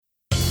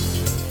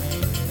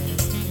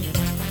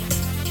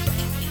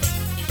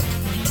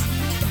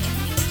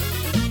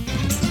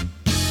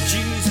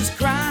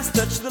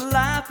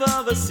life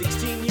of a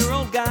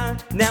 16-year-old guy.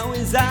 Now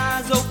his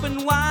eyes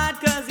open wide,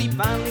 cause he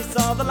finally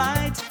saw the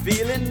light.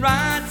 Feeling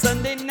right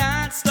Sunday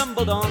night,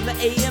 stumbled on the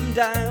AM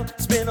dial.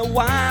 It's been a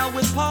while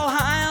with Paul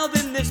Heil,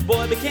 then this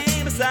boy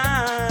became a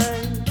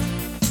sign.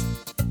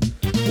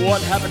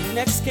 What happened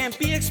next can't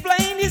be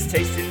explained. His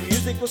taste in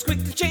music was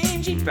quick to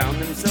change. He found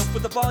himself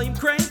with the volume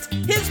cranked.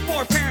 His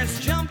poor parents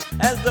jumped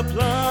as the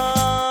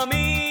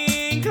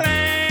plumb-ing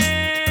clanked.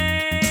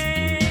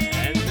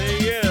 And they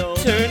yelled,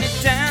 turn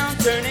it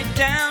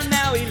down,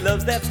 now he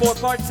loves that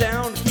 4-part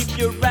sound. Keep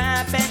your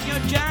rap and your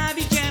jive,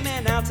 he's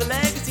jamming out to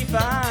Legacy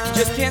 5.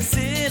 Just can't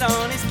sit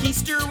on his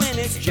keister when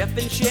it's Jeff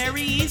and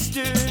Sheri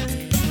Easter.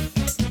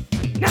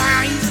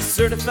 Now he's a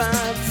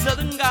certified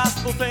Southern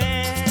gospel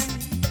fan.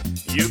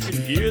 You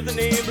can hear the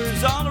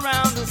neighbors all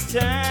around this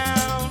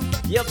town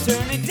yell,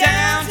 turn it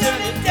down,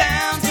 turn it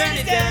down, turn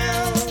it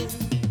down.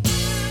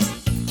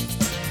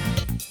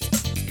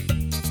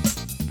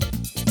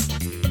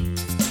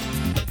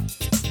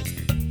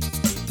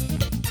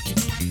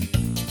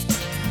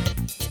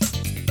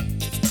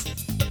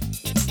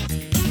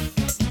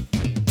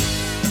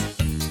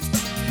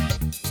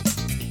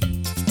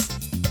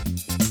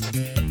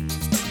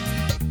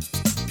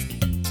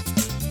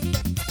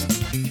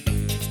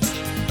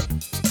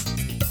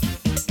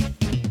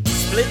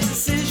 Split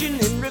decision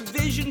and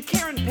revision,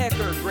 Karen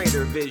Pecker,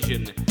 greater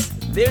vision.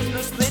 There's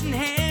no splitting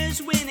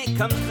hairs when it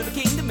comes to the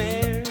Kingdom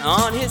Heirs.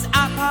 On his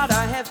iPod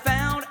I have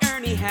found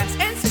Ernie, Haase,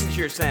 and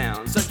Signature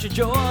Sound. Such a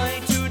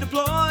joy to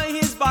deploy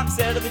his box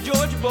set of the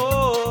Georgia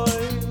Boys.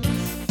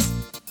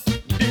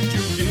 Did you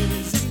get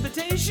his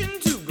invitation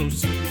to go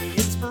see the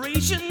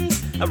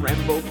Inspirations A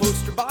Rambo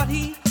poster bought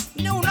he?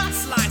 No, not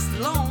Sly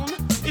Stalone.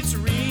 It's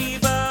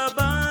Reba,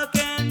 Buck,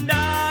 and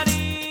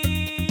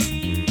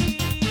Dottie.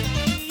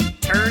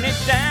 Turn it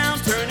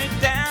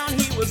down,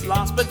 he was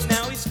lost but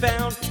now he's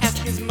found. Ask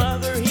his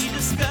mother, he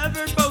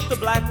discovered both the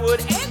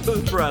Blackwood and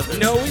Booth brothers.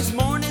 No, his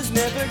morning's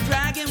never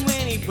draggin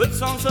when he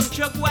puts on some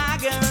Chuck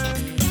Wagon.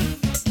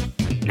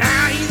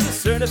 Now he's a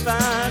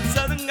certified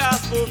Southern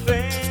gospel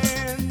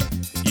fan.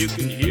 You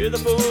can hear the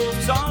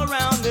folks all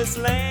around this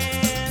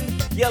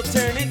land yell,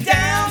 turn it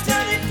down,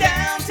 turn it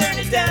down, turn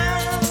it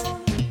down.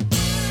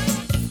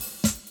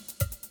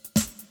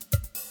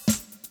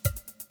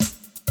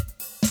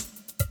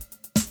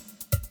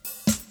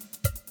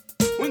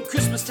 When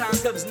Christmastime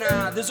comes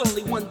nigh, there's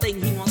only one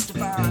thing he wants to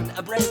find.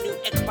 A brand new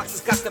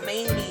Xbox's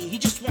cockamamie. He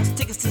just wants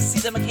tickets to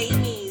see the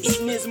McKameys.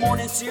 Eating his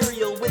morning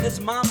cereal with his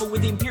mama,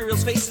 with the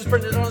Imperial's faces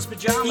printed on his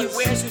pajamas. He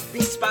wears his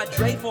Beats by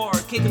Dre for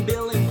Kickin'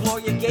 Bill and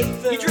Gloria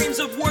Gaither. He dreams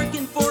of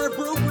working for a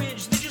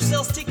brokerage that just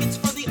sells tickets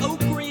for the Oak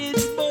Ridge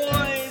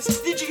Boys.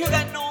 Did you hear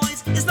that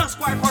noise? It's not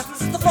Squire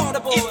Parsons, it's the Florida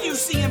Boys. If you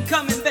see him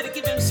coming, better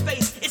give him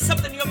space. It's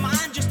something your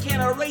mind just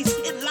can't erase.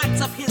 It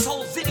lights up his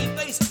whole city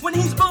face when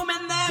he's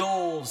booming that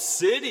Gold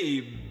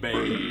City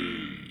bass.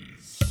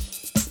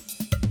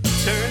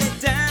 Turn it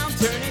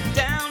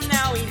down,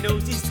 now he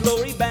knows he's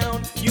glory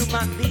bound. You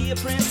might be a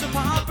prince or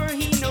pauper,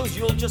 he knows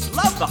you'll just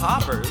love the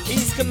hoppers.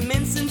 He's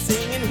commencing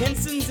singing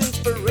Henson's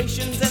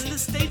Inspirations and the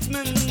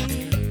Statesmen.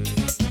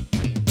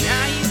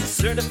 Now he's a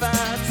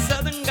certified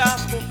Southern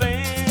gospel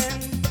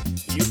fan.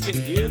 You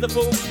can hear the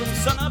folks from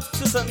sun up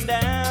to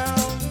sundown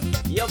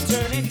yell,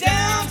 turn it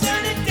down,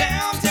 turn it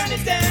down, turn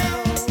it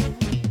down.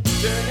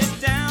 Turn it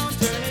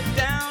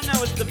down,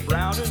 now it's the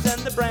Browners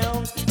and the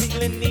Browns.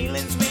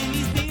 Kneeling's when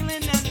he's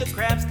dealing and the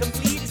crab's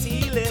complete his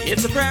healing.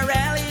 It's a prayer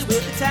rally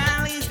with the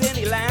Talleys, then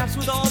he laughs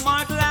with old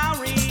Mark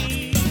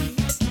Lowry.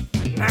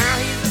 Now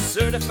he's a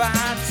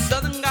certified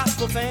Southern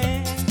gospel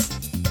fan.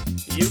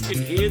 You can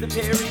hear the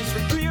Perrys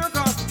from clear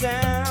across the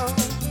town.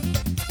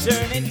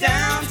 Turn it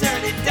down,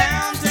 turn it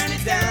down, turn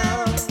it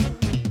down.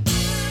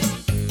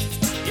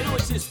 You know,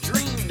 it's his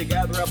dream to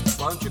gather up a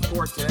bunch of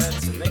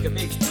quartets and make a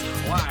big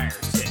choir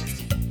set.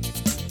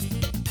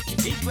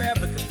 He grabbed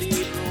the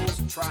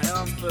cathedrals,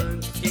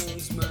 Triumphant,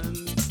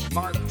 Kingsman,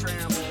 Mark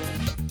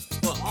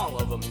Trammell. Well, all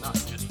of them, not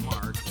just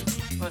Mark.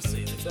 Let's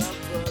see, the Dove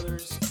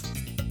brothers.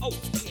 Oh,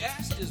 he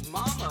asked his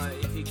mama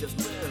if he could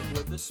live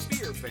with the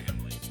Spear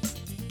family.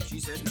 She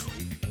said no.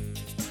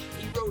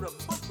 He wrote a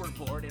book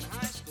report in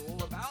high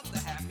school about the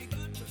Happy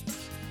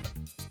Goodmans.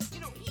 You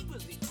know, he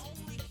was the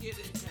only kid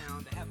in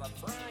town to have a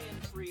Browns